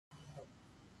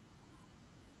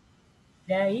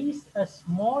there is a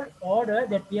small order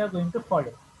that we are going to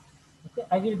follow. Okay,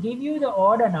 I will give you the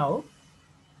order now.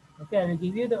 Okay, I will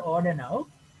give you the order now.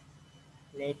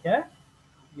 Later,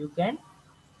 you can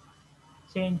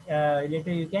change.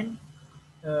 Later, you can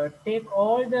take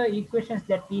all the equations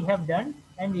that we have done,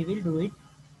 and we will do it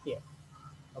here.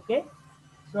 Okay.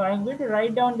 So I'm going to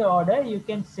write down the order. You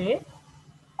can say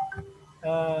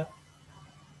uh,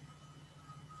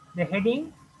 the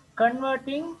heading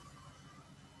converting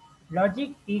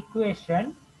logic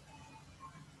equation,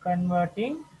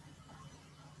 converting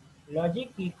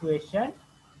logic equation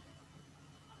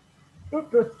to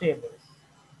truth tables,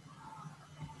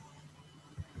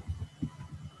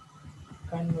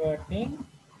 converting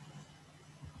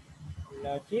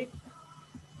logic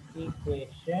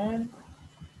equation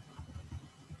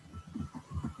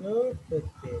to truth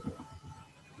table.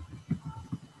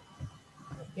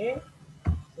 Okay,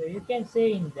 so you can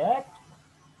say in that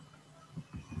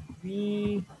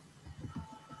we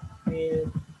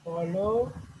will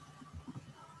follow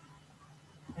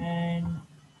an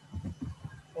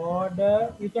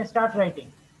order. You can start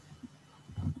writing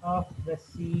of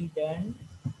precedence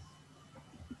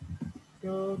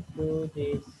to do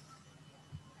this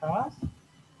task.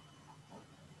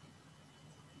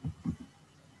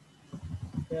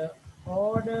 The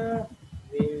order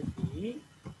will be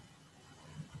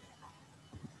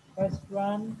first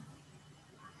one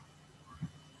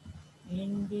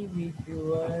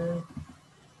individual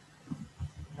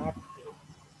not case.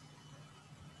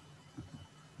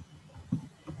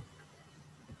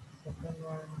 Second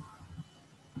one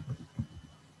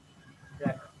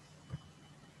bracket.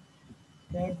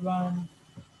 Third one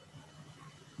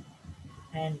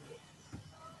and case.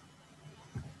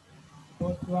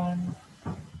 Fourth one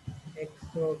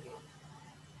XOR case.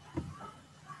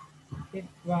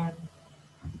 Fifth one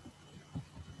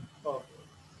for case.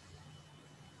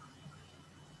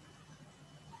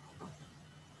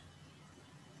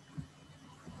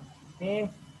 Okay.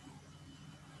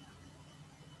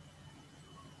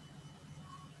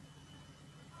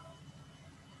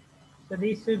 So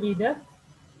this will be the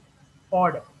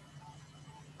order.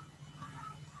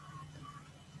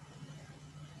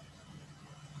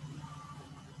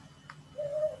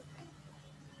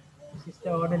 This is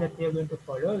the order that we are going to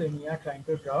follow when we are trying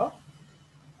to draw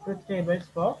truth tables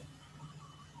for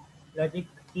logic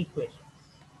equations.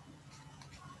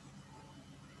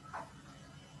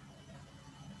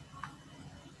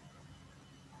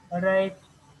 Alright.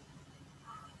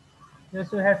 Those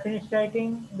who have finished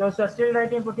writing, those who are still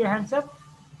writing, put your hands up.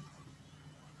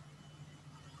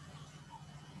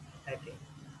 Okay.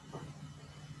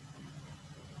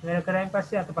 Meron ka rin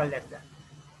pasti atau palit dah.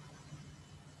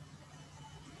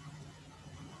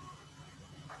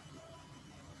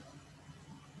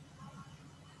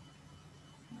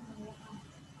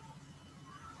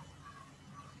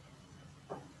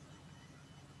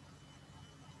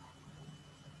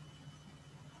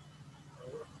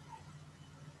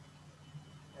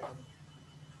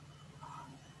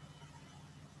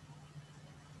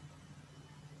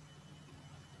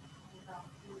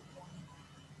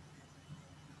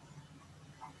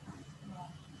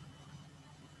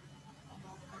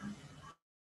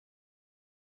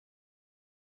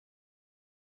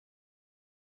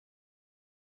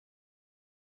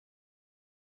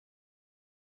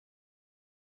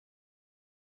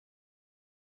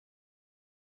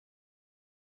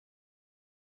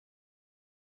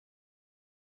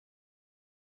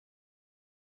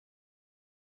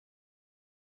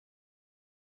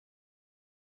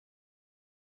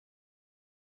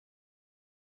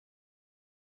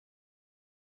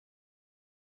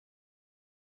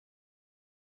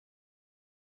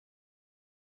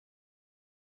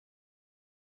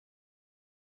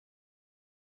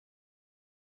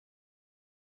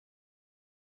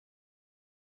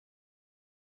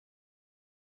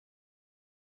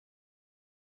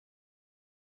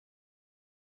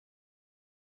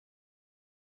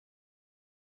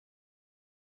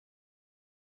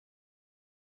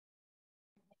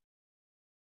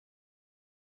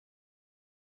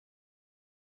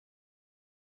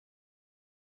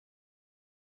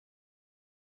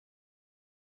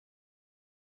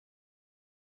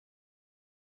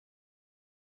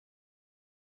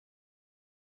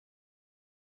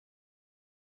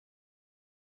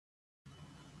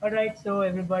 Alright, so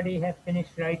everybody have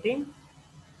finished writing.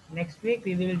 Next week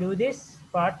we will do this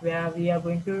part where we are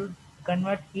going to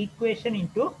convert equation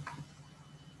into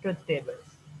truth tables.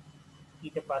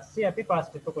 Kita pasti api past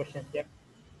paper questions. Yeah.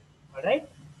 Alright.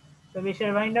 So we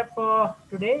shall wind up for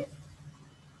today.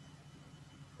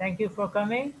 Thank you for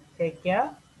coming. Take care.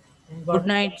 And Good God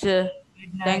night, sir.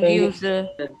 good night. Thank you, sir.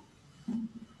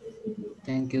 Thank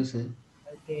Thank you, sir.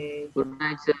 Okay. Good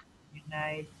night, sir. Good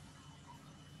night.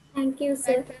 Thank you,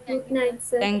 sir. Good night,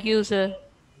 sir. Thank you, sir.